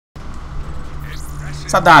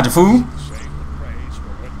Stop dodging, fool.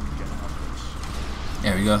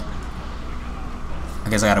 There we go. I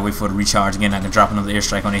guess I gotta wait for it to recharge again. I can drop another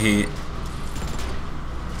airstrike on their head.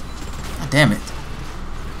 God damn it.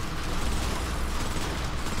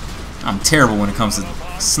 I'm terrible when it comes to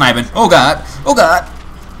sniping. Oh god. Oh god.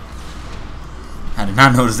 I did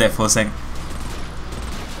not notice that for a second.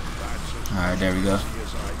 Alright, there we go.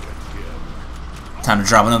 Time to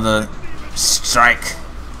drop another strike.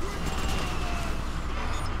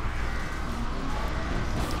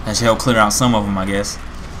 That should help clear out some of them, I guess.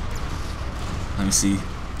 Let me see.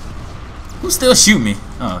 Who's still shooting me?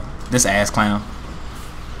 Oh, this ass clown.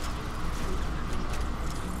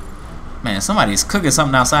 Man, somebody's cooking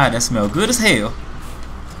something outside that smells good as hell.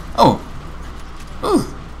 Oh. Ooh.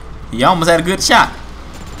 He almost had a good shot.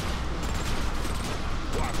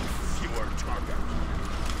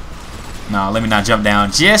 No, let me not jump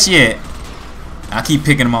down just yet. I keep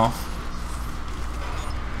picking them off.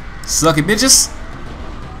 Suck it, bitches.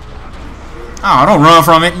 Oh, don't run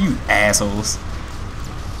from it, you assholes.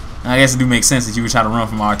 I guess it do make sense that you would try to run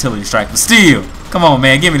from an artillery strike, but still, come on,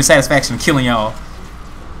 man, give me the satisfaction of killing y'all.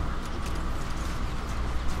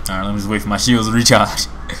 Alright, let me just wait for my shields to recharge.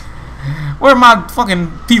 Where are my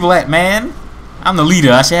fucking people at, man? I'm the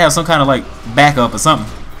leader. I should have some kind of like backup or something.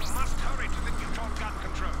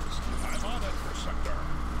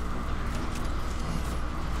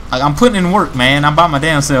 Like, I'm putting in work, man. I'm by my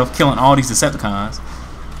damn self killing all these Decepticons.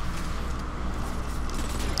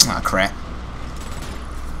 Ah, crap.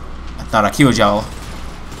 I thought I killed y'all.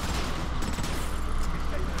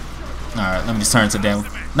 Alright, let me just turn to them.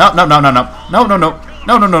 Nope, nope, no, no, no. No, no, no.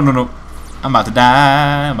 No, no, no, no, no. I'm about to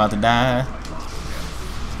die. I'm about to die.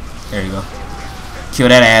 There you go. Kill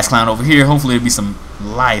that ass clown over here. Hopefully it'll be some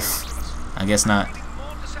life. I guess not.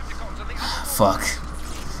 Fuck.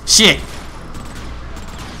 Shit.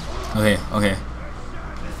 Okay, okay.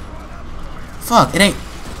 Fuck, it ain't.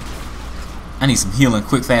 I need some healing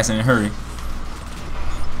quick, fast, and in a hurry.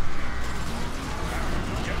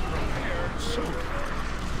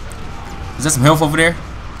 Is that some health over there?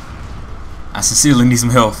 I sincerely need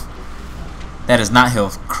some health. That is not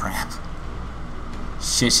health. Crap.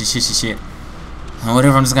 Shit, shit, shit, shit, shit. Oh,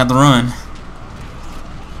 whatever, I'm just got to run.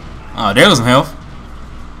 Oh, there was some health.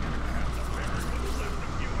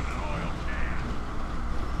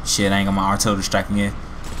 Shit, I ain't got my artillery striking in.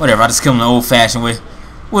 Whatever, I just killed him the old-fashioned way.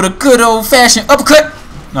 With a good old-fashioned uppercut.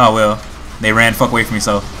 Oh, well. They ran fuck away from me,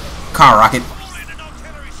 so. Car rocket.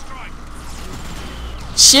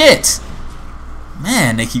 Shit!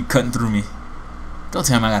 Man, they keep cutting through me. Don't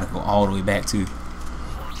tell me I gotta go all the way back, too.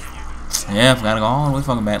 Yeah, I gotta go all the way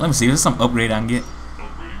fucking back. Let me see, if there's some upgrade I can get.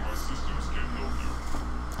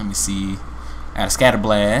 Let me see. I got a scatter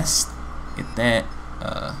blast. Get that.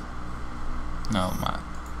 No, my.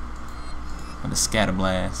 What is scatter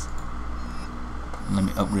blast? Let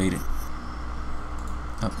me upgrade it.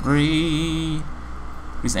 Upgrade.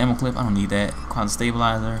 Increase the ammo clip. I don't need that. Quantum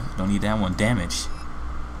stabilizer. Don't need that. I want damage.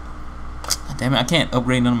 God damn it! I can't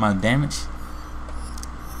upgrade none of my damage.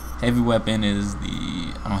 Heavy weapon is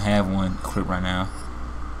the. I don't have one equipped right now.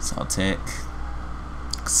 Assault tech.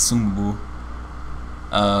 Consumable.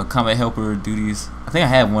 Combat helper duties. I think I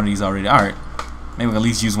have one of these already. Alright. Maybe we can at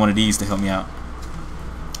least use one of these to help me out.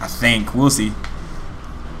 I think. We'll see.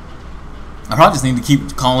 I probably just need to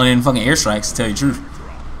keep calling in fucking airstrikes to tell you the truth.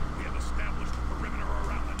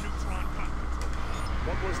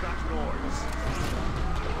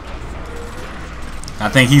 I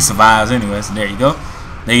think he survives anyway, so there you go.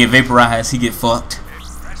 They get vaporized, he get fucked.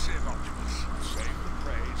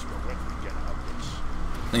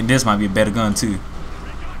 I think this might be a better gun too.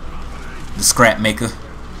 The scrap maker.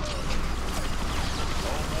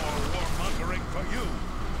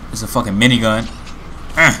 It's a fucking minigun.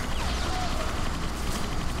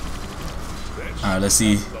 Alright, let's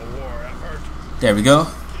see. There we go.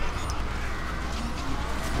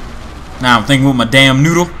 Now I'm thinking with my damn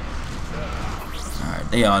noodle. Alright,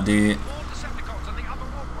 they all did.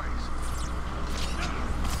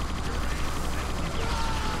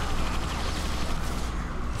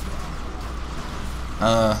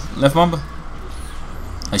 Left bumper?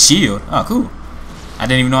 A shield? Oh, cool. I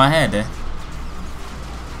didn't even know I had that.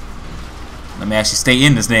 Let me actually stay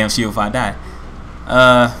in this damn shield if I die.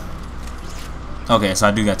 Okay, so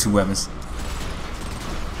I do got two weapons.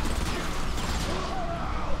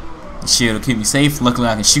 The shield will keep me safe. Luckily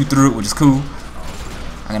I can shoot through it, which is cool.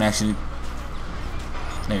 I can actually.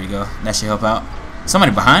 There you go. That should help out.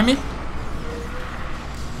 Somebody behind me?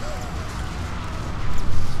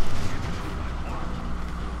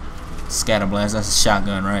 Scatter blast. That's a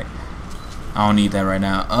shotgun, right? I don't need that right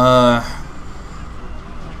now.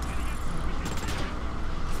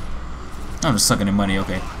 I'm just sucking in money,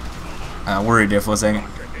 okay. I got worried there for a second.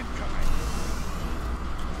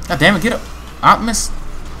 God damn it, get up. Optimus.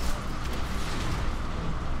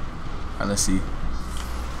 Alright, let's see.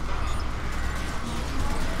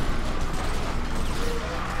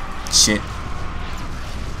 Shit.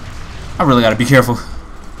 I really gotta be careful.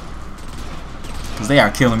 Because they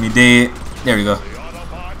are killing me dead. There we go.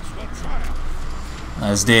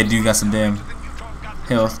 This dead dude got some damn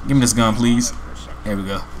health. Give me this gun, please. There we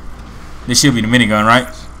go. This should be the minigun, right?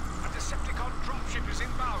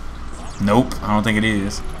 Nope, I don't think it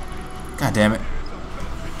is. God damn it.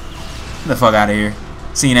 Get the fuck out of here.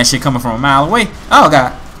 Seeing that shit coming from a mile away. Oh,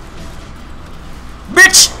 God.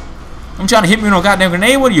 Bitch! I'm trying to hit me with no goddamn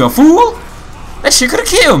grenade. What are you, a fool? That shit could have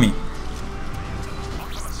killed me.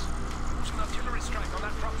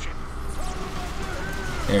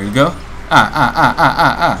 There we go.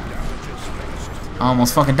 I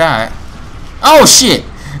almost fucking died. Oh, shit!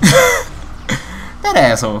 That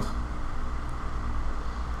asshole.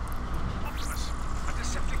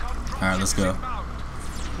 Alright, let's go.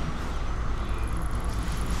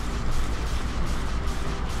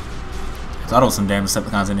 Thought there was some damn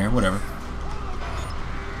Decepticons in there, whatever.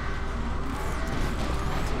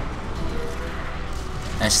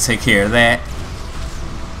 That should take care of that.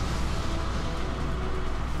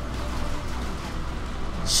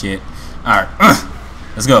 Shit. Alright.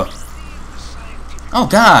 Let's go. Oh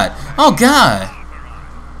God. Oh God.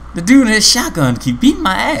 The dude in his shotgun keep beating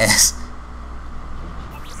my ass.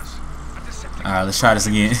 Alright, let's try this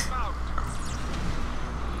again.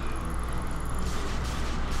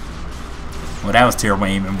 Well, that was terrible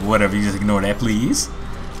aiming, but whatever, you just ignore that, please.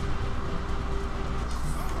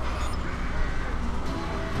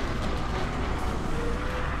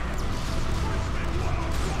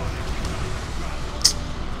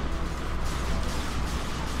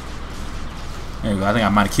 There we go. I think I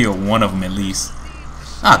might have killed one of them at least.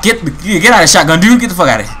 Ah, get out of the shotgun, dude. Get the fuck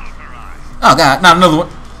out of here. Oh God, not another one.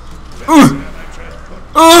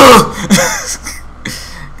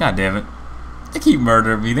 God damn it. They keep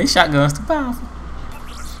murdering me. They shotguns too powerful.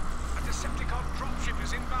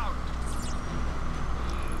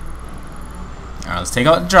 Alright, let's take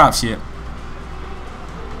out the dropship.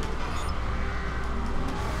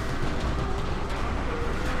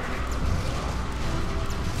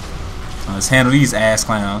 Let's handle these ass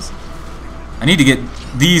clowns. I need to get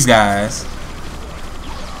these guys.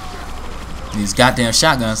 These goddamn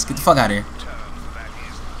shotguns. Get the fuck out of here.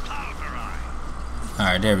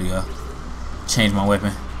 Alright, there we go. Change my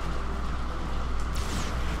weapon.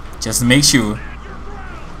 Just to make sure.